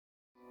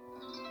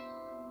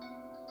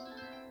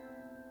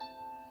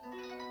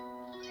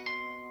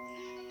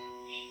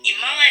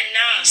Ìmọ́lẹ̀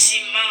náà sì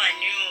mọ́lẹ̀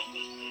nínú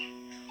òkùnkùn,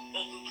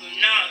 òkùnkùn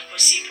náà kò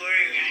sì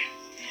borí rẹ̀.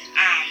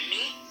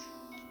 Àmín.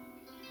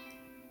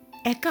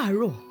 Ẹ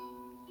káàárọ̀,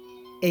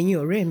 ẹ̀yin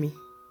ọ̀rẹ́ mi.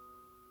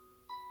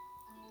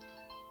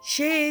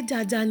 Ṣé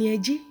dáadáa ni ẹ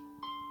jí?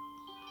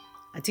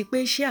 Àti pé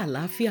ṣé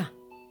àlàáfíà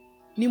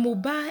ni mo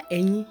bá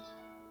ẹ̀yin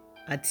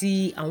àti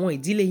àwọn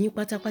ìdílé yín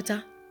pátápátá?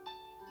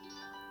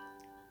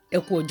 Ẹ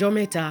kú ọjọ́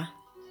mẹ́ta.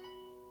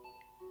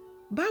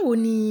 Báwo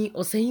ni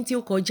ọ̀sẹ̀ yín tí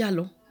ó kọjá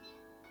lọ?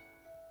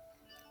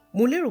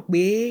 Mo lérò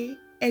pé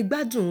ẹ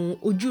gbádùn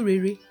ojú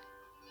rere,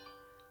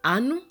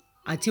 àánú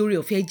àti oore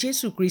ọ̀fẹ́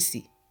Jésù Kristi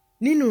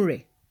nínú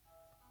rẹ̀.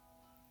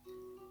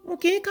 Mo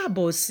kí yín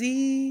káàbọ̀ sí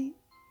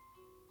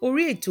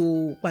orí ètò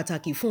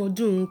pàtàkì fún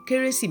ọdún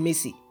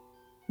Kérésìmesì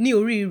ní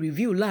orí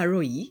review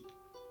láàárọ̀ yìí.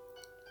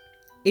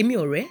 Èmi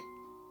ọ̀rẹ́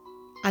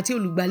àti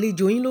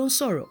olùgbàlejò yín ló ń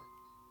sọ̀rọ̀.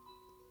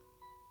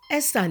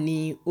 Esther ni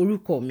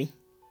orúkọ mi.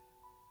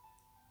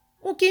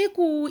 Mo kí yín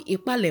kú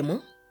ìpalẹ̀mọ́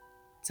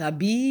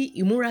tàbí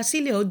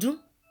ìmúrasílẹ̀ ọdún.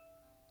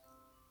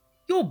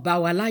 Yóò bá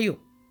wa láyọ̀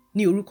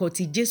ní orúkọ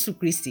ti Jésù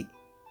Kristi.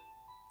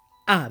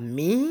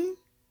 Àmín.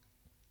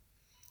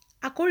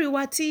 Àkórí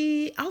wa tí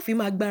a ó fi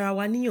máa gbára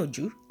wa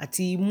níyànjú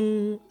àti mú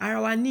ara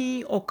wa ní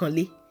ọkàn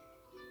le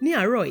ní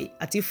àárọ̀ yìí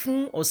àti fún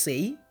ọ̀sẹ̀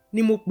yìí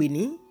ni mo pè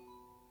ní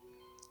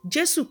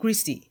Jésù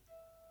Kristi,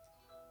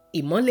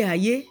 ìmọ́lẹ̀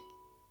ayé.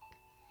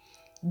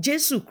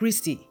 Jésù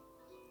Kristi,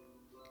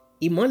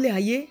 ìmọ́lẹ̀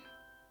ayé.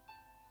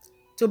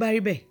 Tó bá rí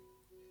bẹ́ẹ̀,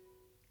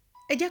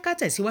 ẹ jẹ́ ká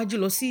tẹ̀síwájú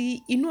lọ sí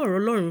inú ọ̀rọ̀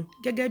Ọlọ́run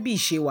gẹ́gẹ́ bí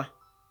ìṣe wa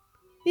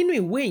nínú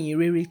ìwé ìyìn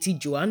rere ti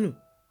Jòhánù,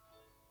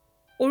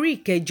 orí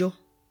 9,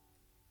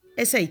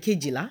 ẹsẹ̀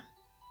 12.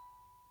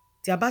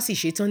 Tí a bá sì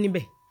ṣetán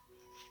níbẹ̀,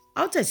 a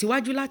ó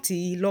tẹ̀síwájú láti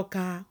lọ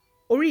ka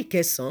orí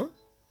 9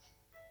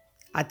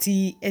 àti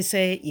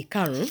ẹsẹ̀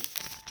 5.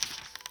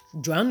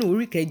 Jòhánù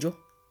orí 9,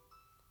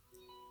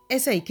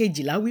 ẹsẹ̀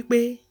 12 wípé,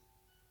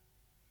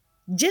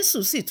 Jésù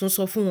sì tún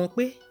sọ fún wọn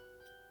pé,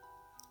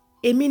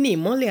 èmi ni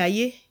ìmọ́lẹ̀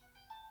ayé.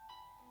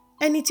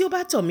 Ẹni tí ó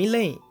bá tọ̀ mí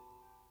lẹ́yìn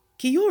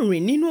kì yóò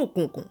rìn nínú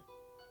òkùnkùn,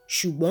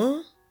 ṣùgbọ́n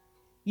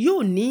yóò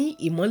ní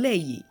ìmọ́lẹ̀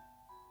ìyè.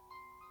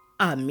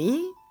 Àmín.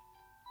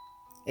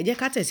 Ẹ jẹ́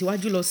ká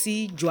tẹ̀síwájú lọ sí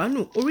Jòhánù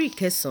orí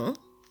 9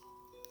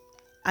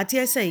 àti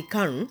ẹsẹ̀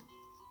 5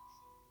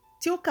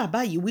 tí ó kà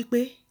báyìí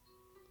wípé,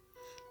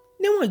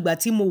 níwọ̀n ìgbà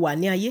tí mo wà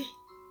ní ayé,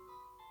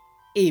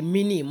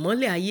 èmi ni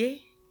ìmọ́lẹ̀ ayé.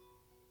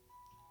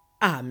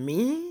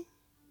 Àmín.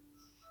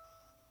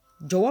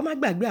 Jọ̀wọ́ má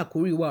gbàgbé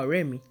àkórí wa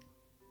ọ̀rẹ́ mi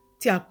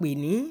tí a pè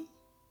ní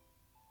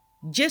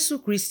Jésù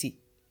Kristi,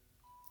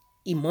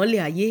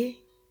 ìmọ́lẹ̀ ayé.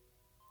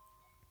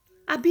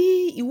 Àbí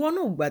ìwọ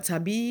náà gbà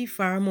tàbí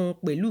faramọ́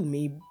pẹ̀lú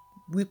mi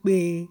wípé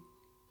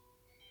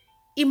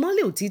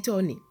ìmọ́lẹ̀ òtítọ́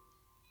ni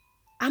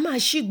a máa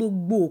ṣí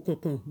gbogbo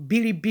òkùnkùn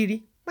bíríbírí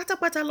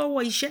pátápátá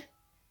lọ́wọ́ iṣẹ́,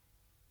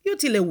 bí ó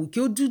tilẹ̀ wù kí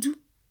ó dúdú,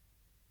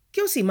 kí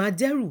ó sì máa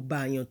dẹ́rù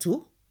bààyàn tó.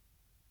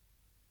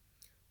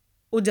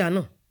 Ó dáa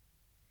náà,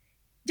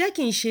 jẹ́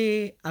kí n ṣe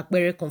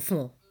àpẹẹrẹ kan fún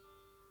ọ.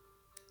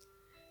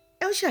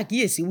 Ẹ ó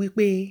ṣàkíyèsí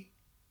wípé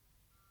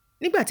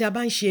nígbà tí a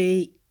bá ń ṣe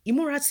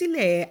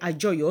ìmúrasílẹ̀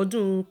àjọyọ̀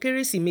ọdún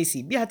Kérésìmesì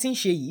bí a ti ń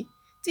ṣe yìí,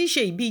 tí í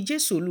ṣe ìbí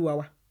Jésù Olúwa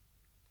wa,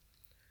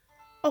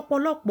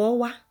 ọ̀pọ̀lọpọ̀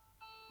wa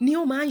ni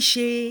ó máa ń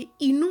ṣe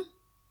inú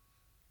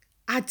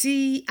àti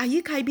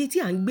àyíká ibi tí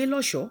à ń gbé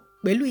lọ́ṣọ̀ọ́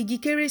pẹ̀lú igi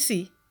kérésì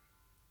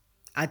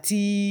àti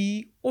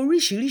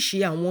oríṣiríṣi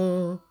àwọn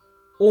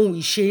ohun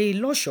ìṣe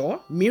lọ́ṣọ̀ọ́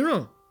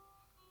mìíràn.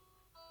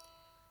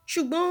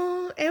 Ṣùgbọ́n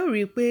ẹ ó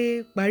rí i pé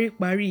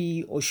paríparí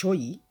ọ̀ṣọ́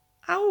yìí,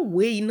 a ó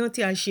wé iná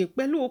tí a ṣe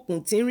pẹ̀lú okùn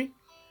tínrín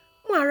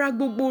mọ́ ara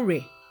gbogbo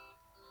rẹ̀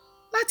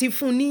láti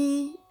fún ní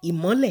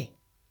ìmọ́lẹ̀,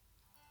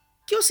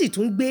 kí ó sì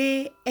tún gbé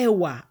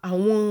ẹwà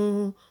àwọn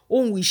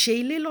ohun ìṣe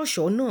ilé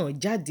lọ́ṣọ̀ọ́ náà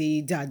jáde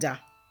dáadáa.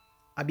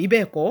 Àbí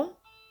bẹ́ẹ̀ kọ́?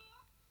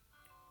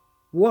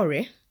 Wò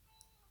ọ̀rẹ́,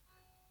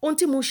 ohun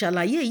tí mo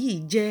ṣàlàyé yìí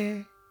jẹ́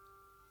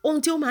ohun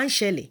tí ó máa ń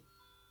ṣẹlẹ̀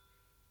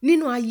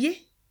nínú ayé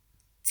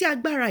tí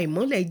agbára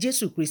ìmọ́lẹ̀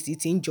Jésù Kristi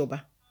ti ń jọba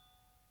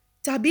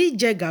tàbí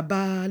jẹ gàba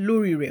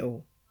lórí rẹ̀ o.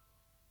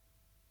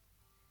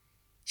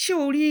 Ṣé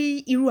o rí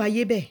irú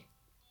ayé bẹ́ẹ̀?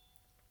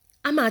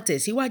 A máa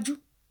tẹ̀síwájú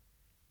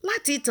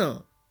láti tàn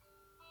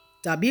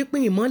tàbí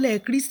pín ìmọ́lẹ̀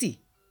Kristi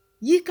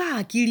yí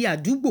káàkiri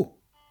àdúgbò,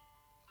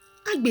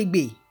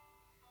 agbègbè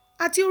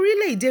àti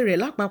orílẹ̀-èdè rẹ̀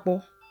lápapọ̀.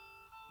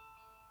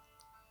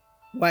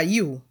 Wàyí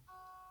o,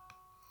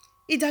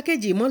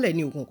 ìdàkejì ìmọ́lẹ̀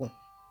ni òkùnkùn.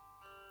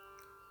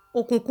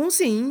 Òkùnkùn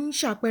sì ń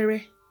ṣàpẹẹrẹ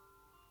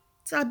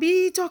tàbí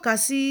tọ́ka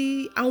sí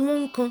àwọn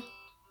nǹkan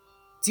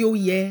tí ó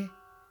yẹ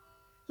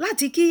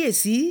láti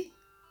kíyèsí.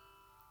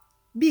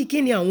 Bí kí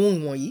ni àwọn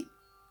ohun wọ̀nyí?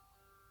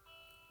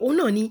 Òun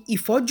náà ni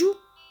ìfọ́jú,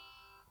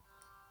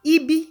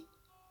 ibi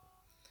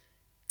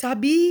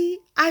tàbí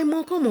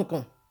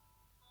àìmọ̀kànmọ̀kàn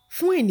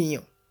fún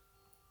ènìyàn.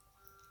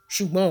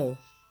 Ṣùgbọ́n o,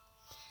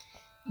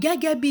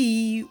 gẹ́gẹ́ bí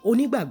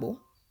onígbàgbọ́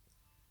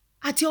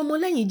àti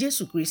ọmọlẹ́yìn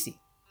Jésù Kristi,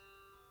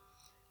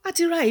 a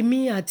ti ra èmi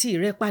àti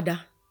ìrẹ padà,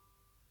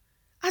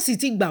 a sì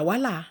ti gbà wá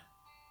là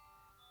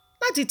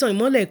láti tan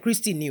ìmọ́lẹ̀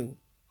Kristi ni o.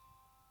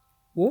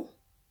 Wò,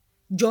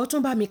 jọ̀ọ́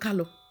tún bá mi ká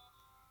lọ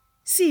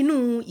sí inú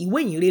ìwé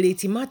ìhìnrere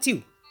ti Matthew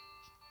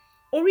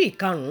orí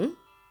ìkarùn-ún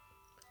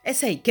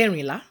ẹsẹ̀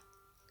ìkẹrìnlá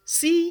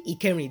sí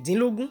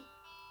ìkẹrìndínlógún.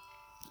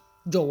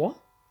 Jọ̀wọ́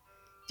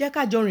jẹ́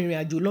ká jọ rìnrìn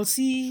àjò lọ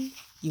sí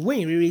ìwé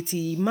ìhìnrere ti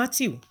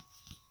Matthew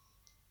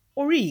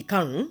orí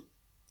ìkarùn-ún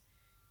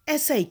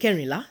ẹsẹ̀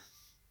ìkẹrìnlá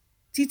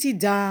títí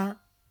da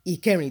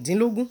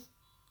ìkẹrìndínlógún,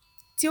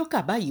 tí ó kà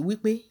báyìí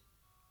wípé: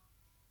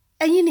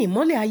 ẹ̀yin ni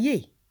ìmọ́lẹ̀ ayé.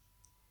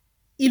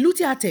 Ìlú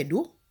tí a tẹ̀dó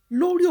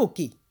lórí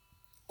òkè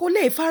kò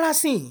lè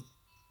farasin.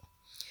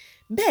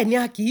 Bẹ́ẹ̀ ni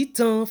a kì í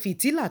tan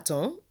fìtílà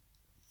tán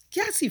kí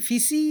a sì fi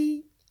sí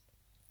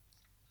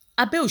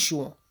abẹ́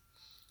òṣùwọ̀n,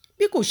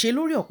 bí kò ṣe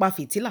lórí ọ̀pá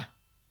fìtílà,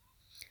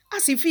 a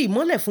sì fi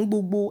ìmọ́lẹ̀ fún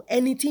gbogbo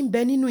ẹni tí ń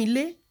bẹ nínú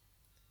ilé.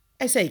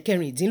 Ẹsẹ̀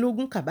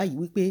ìkẹrìndínlógún kà báyìí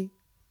wípé: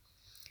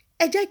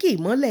 ẹ jẹ́ kí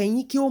ìmọ́lẹ̀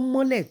yín kí ó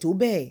mọ́lẹ̀ tó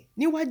bẹ́ẹ̀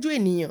níwájú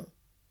ènìyàn,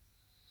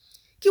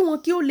 kí wọn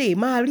kí ó lè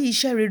máa rí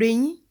iṣẹ́ rere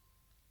yín,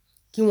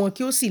 kí wọn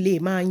kí ó sì lè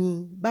máa yin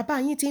bàbá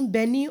yín tí ń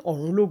bẹ ní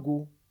ọ̀run lógo.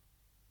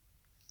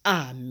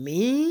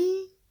 Àmín.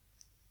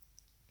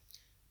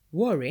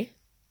 Wò ọ̀rẹ́,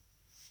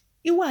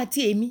 ìwọ àti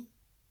èmi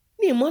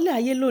ní ìmọ́lẹ̀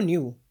ayé lónìí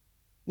o,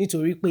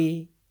 nítorí pé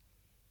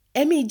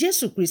ẹ̀mí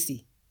Jésù Kristi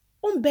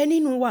ó ń bẹ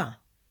nínú wa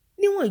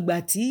níwọ̀n ìgbà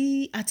tí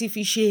a ti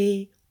fi ṣe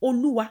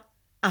Olúwa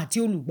àti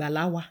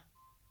olùgbàlà wa.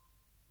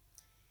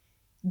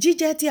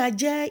 Jíjẹ́ tí a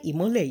jẹ́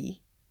ìmọ́lẹ̀ yìí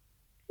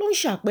ló ń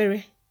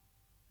ṣàpẹẹrẹ,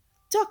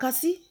 tọ́ka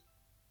sí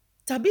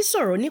tàbí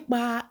sọ̀rọ̀ nípa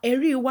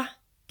ẹ̀rí wa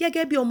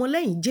gẹ́gẹ́ bí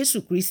ọmọlẹ́yìn Jésù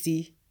Kristi.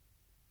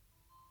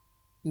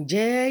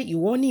 Ǹjẹ́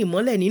ìwọ ní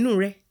ìmọ́lẹ̀ nínú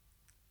rẹ?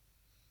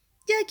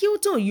 Jẹ́ kí ó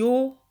tàn yó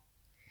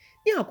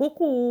ní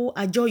àkókò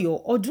àjọyọ̀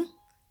ọdún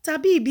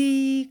tàbí ibi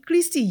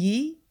Kristi yìí,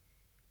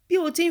 bí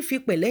o ti ń fi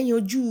pẹ̀lẹ́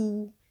yanjú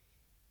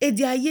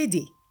èdè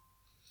àìyedè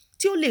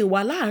tí ó lè wà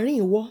láàárín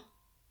ìwọ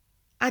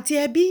àti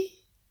ẹbí,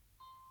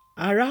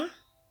 ará,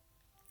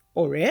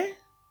 ọ̀rẹ́,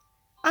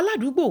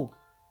 aládùúgbò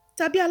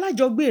tàbí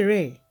alájọgbé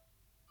rẹ.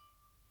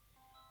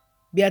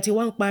 Bí a ti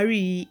wá ń parí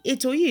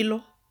ètò yìí lọ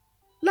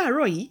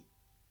láàárọ̀ yìí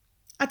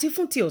àti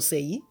fún ti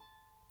ọ̀sẹ̀ yìí,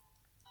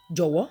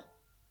 jọ̀wọ́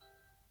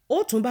ó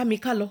tún bá mi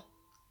ká lọ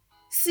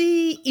sí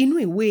inú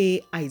ìwé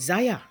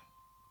Àìsáyà.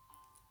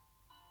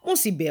 Mo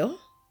sì bẹ̀ ọ́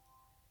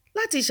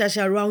láti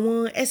ṣàṣàrò àwọn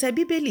ẹsẹ̀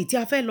Bíbélì tí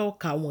a fẹ́ lọ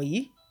kà wọ̀nyí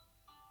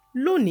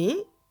lónìí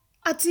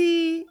àti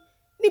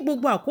ní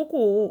gbogbo àkókò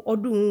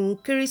ọdún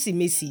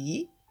Kérésìmesì yìí,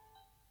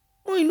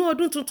 mọ́ inú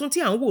ọdún tuntun tí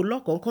à ń wò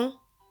lọ́kọ̀ọ̀kan,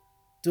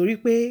 torí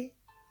pé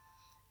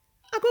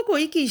àkókò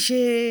yìí kì í ṣe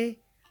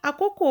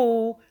àkókò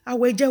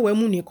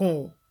àwẹ̀jẹwẹ̀mu nìkan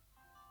o,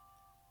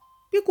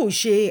 bí kò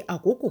ṣe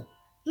àkókò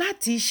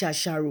láti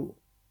ṣàṣàrò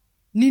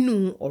nínú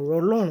ọ̀rọ̀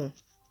Ọlọ́run.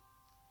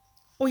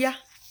 Ó yá,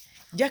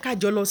 jẹ́ ká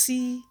jọ lọ sí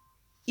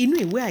inú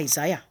ìwé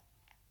Àìsáyà.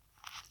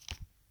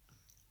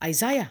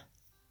 Àìsáyà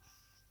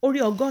orí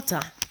 60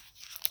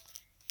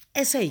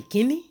 ẹsẹ̀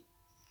ìkíní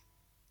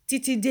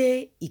títí dé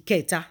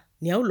ìkẹta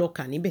ni a ó lọ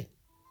kà níbẹ̀.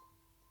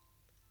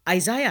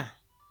 Àìsáyà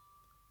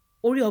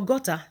orí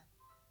 60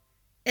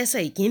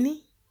 ẹsẹ̀ ìkíní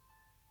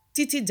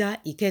títí dá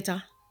ìkẹta.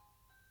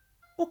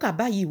 Ó kà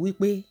báyìí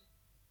wípé: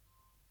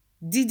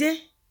 dìde,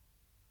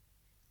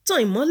 tàn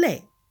ìmọ́lẹ̀,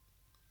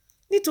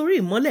 nítorí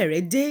ìmọ́lẹ̀ rẹ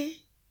dé,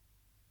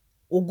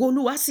 ògo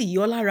Olúwa sì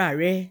yọ lára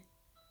rẹ.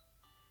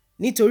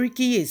 Nítorí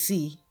kíyèsí,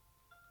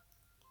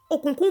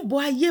 òkùnkùn bo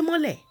ayé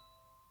mọ́lẹ̀,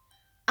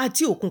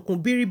 àti òkùnkùn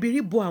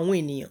biribiri bo àwọn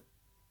ènìyàn.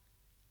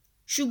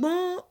 Ṣùgbọ́n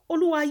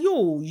Olúwa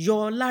yóò yọ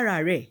lára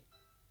rẹ,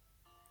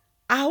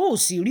 a ó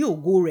sì rí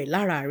ògo rẹ̀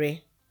lára rẹ.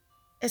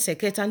 Ẹsẹ̀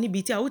kẹta níbi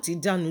tí a ó ti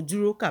dánu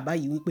dúró kà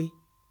báyìí wípé: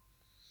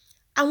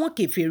 àwọn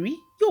kèfèrí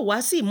yóò wá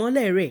sí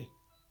ìmọ́lẹ̀ rẹ̀,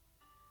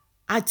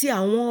 àti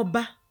àwọn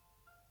ọba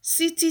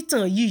sí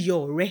títàn yíyọ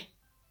rẹ.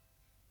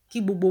 Kí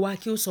gbogbo wa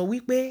kí ó sọ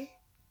wípé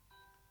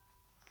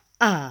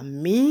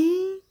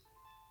àmín.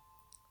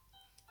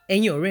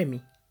 Ẹ̀yin ọ̀rẹ́ mi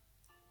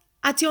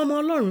àti ọmọ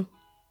Ọlọ́run,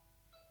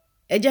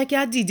 ẹ jẹ́ kí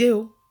a dìde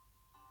o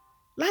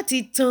láti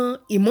tan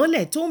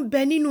ìmọ́lẹ̀ tó ń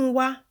bẹ nínú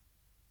wa.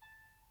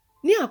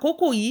 Ní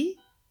àkókò yìí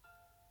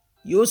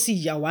yóò sì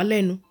yà wá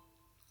lẹ́nu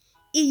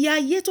ìyè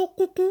ayé tó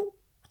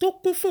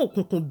kún fún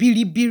òkùnkùn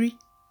biribiri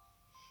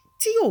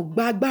tí yóò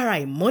gba agbára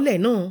ìmọ́lẹ̀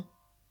náà.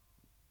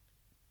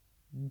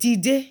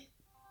 Dìde,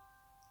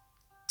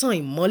 tan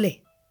ìmọ́lẹ̀.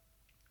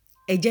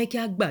 Ẹ jẹ́ kí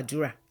a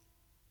gbàdúrà.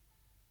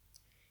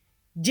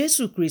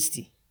 Jésù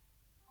Kristi,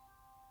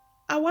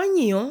 àwa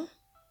yìn ọ́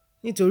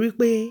nítorí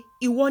pé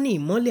ìwọ ni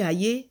ìmọ́lẹ̀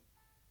ayé.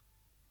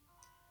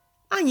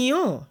 A yìn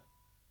ọ́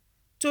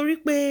torí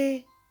pé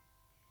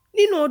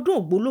nínú ọdún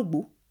ògbólógbò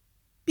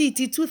bíi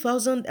ti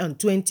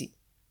 2020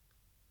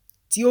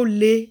 tí ó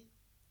le,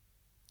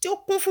 tí ó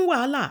kún fún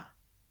wàhálà,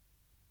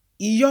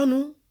 ìyọnu,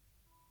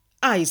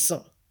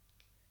 àìsàn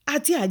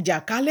àti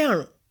àjàkálẹ̀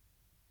àrùn,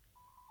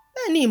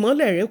 bẹ́ẹ̀ ni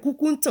ìmọ́lẹ̀ rẹ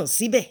kúkú ń tàn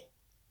síbẹ̀,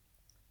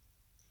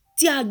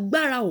 tí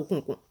agbára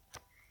òkùnkùn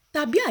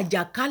tàbí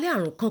àjàkálẹ̀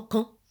àrùn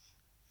kankan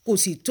kò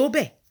sì tó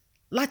bẹ̀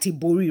láti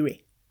borí rẹ̀.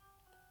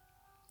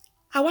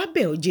 Àwa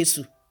bẹ̀ ọ́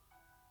Jésù,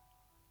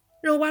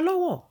 ràn wá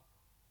lọ́wọ́,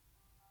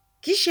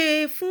 kì í ṣe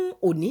fún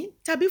òní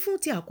tàbí fún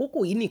ti àkókò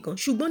yìí nìkan,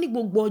 ṣùgbọ́n ní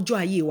gbogbo ọjọ́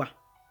ayé wa,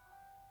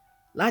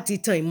 láti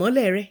tan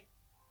ìmọ́lẹ̀ rẹ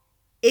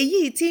èyí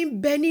tí ń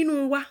bẹ nínú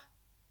wa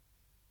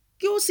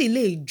kí ó sì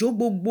lè jó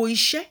gbogbo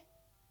iṣẹ́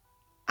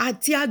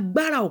àti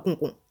agbára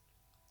òkùnkùn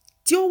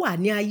tí ó wà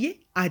ní ayé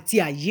àti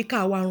àyíká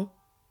wa run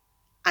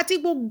àti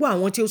gbogbo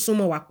àwọn tí ó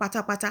súnmọ́ wa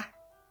pátápátá.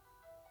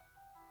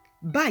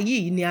 Báyìí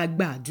ni a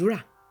gba àdúrà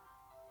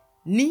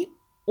ní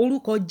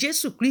orúkọ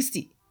Jésù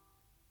Kristi,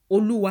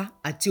 Olúwa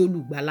àti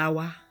Olùgbàlà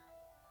wa.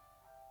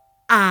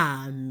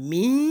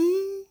 Àmín.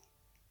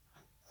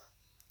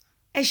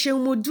 Ẹ ṣeun,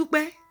 mo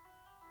dúpẹ́.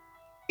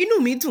 Inú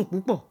mi dùn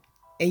púpọ̀,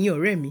 ẹ̀yin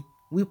ọ̀rẹ́ mi,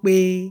 wípé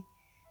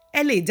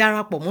ẹ lè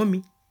darapọ̀ mọ́ mi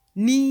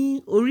ní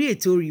orí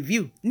ètò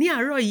review ní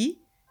àárọ̀ yìí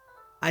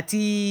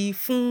àti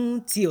fún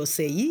ti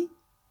ọ̀sẹ̀ yìí.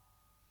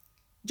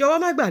 Jọ̀wọ́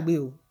má gbàgbé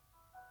o,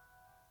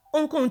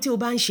 ohunkóhun tí o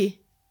bá ń ṣe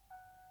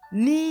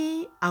ní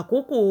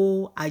àkókò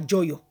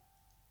àjọyọ̀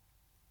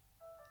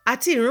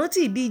àti ìrántí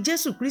ìbí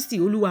Jésù Kristi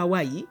Olúwa wa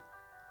yìí,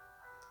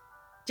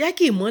 jẹ́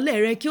kí ìmọ́lẹ̀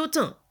rẹ kí ó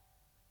tàn,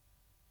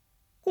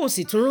 kó o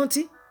sì tún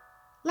rántí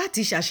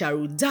láti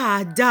ṣàṣàrò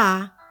dáadáa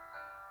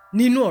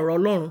nínú ọ̀rọ̀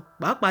Ọlọ́run,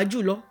 pàápàá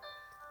jùlọ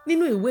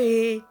nínú ìwé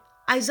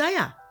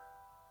Àìsáyà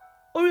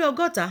orí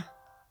 60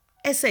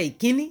 ẹsẹ̀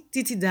 1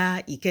 títí da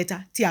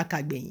 3 tí a kà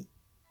gbẹ̀yìn.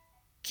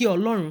 Kí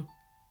Ọlọ́run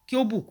kí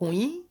ó bùkún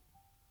yín.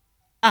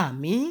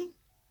 Àmín.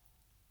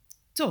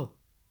 Tó,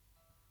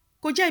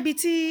 kò jẹ́ ibi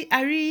tí a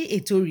rí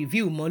ètò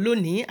review mọ́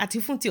lónìí àti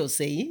fún ti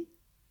ọ̀sẹ̀ yìí.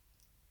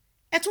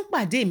 Ẹ tún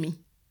pàdé mi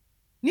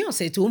ní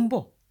ọ̀sẹ̀ tó ń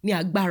bọ̀ ní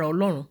agbára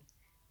Ọlọ́run,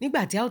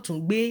 nígbà tí a ó tún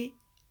gbé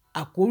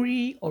àkórí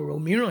ọ̀rọ̀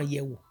mìíràn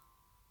yẹ̀ wò.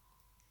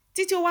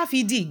 Títí ó wá fi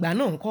di ìgbà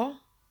náà ńkọ́,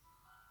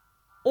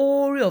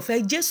 oore ọ̀fẹ́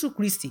Jésù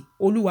Kristi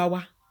Olúwa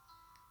wa,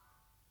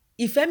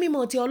 ìfẹ́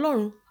mímọ́ ti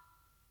Ọlọ́run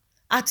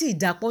àti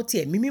ìdàpọ̀ ti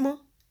ẹ̀mí mímọ́,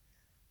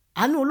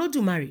 àánú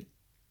Olódùmarè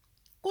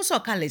kó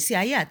sọ̀kalẹ̀ sí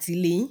ayé àti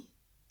ilé yín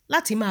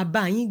láti máa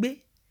bá yín gbé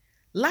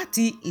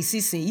láti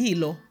ìsinsìnyí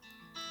lọ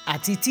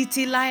àti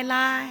títí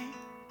láéláé.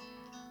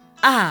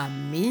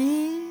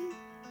 Àmín.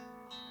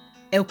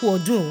 Ẹ kú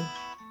ọdún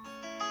o.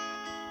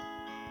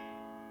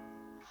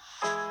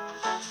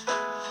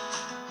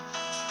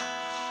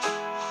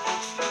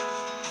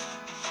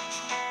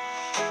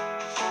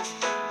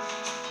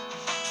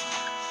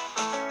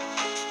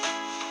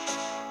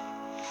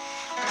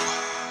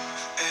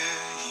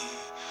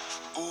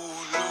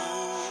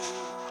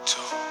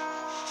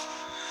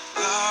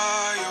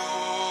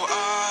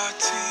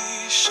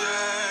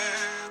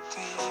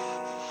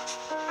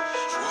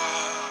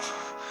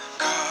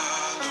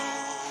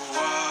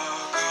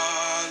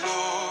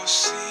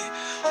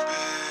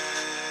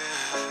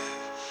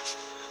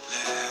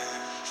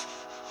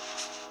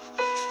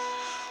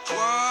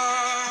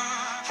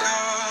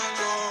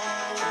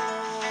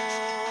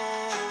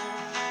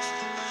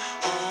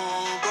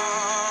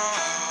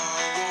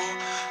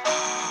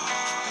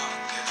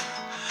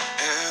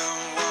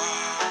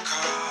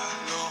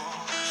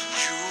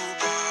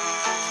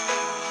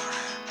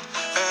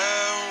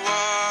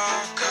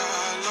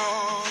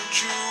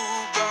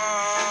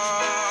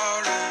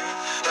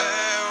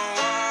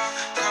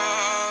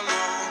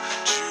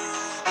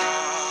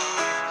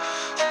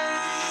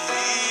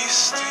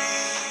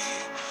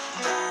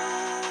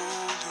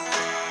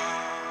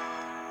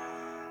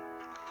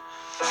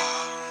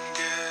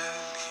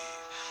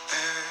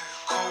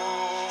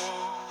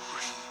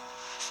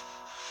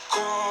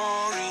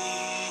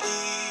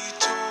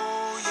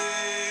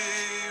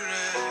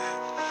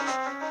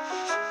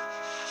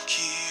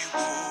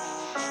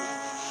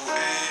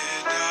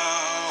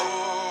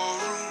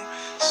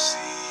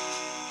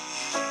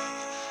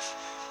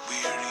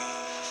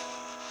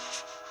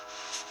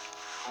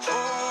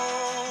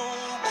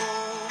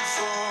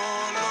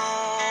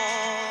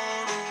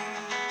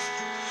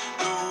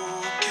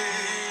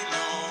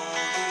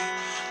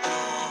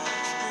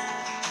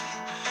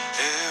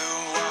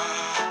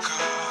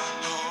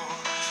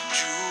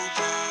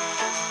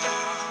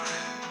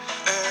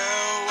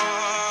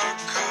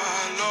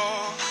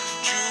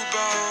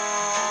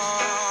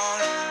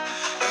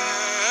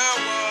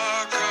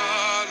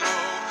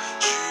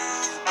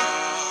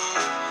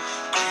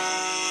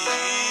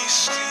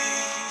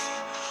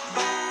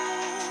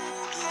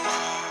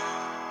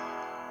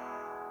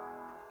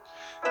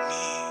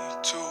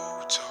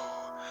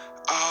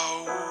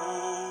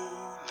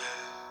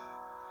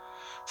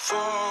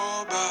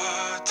 For by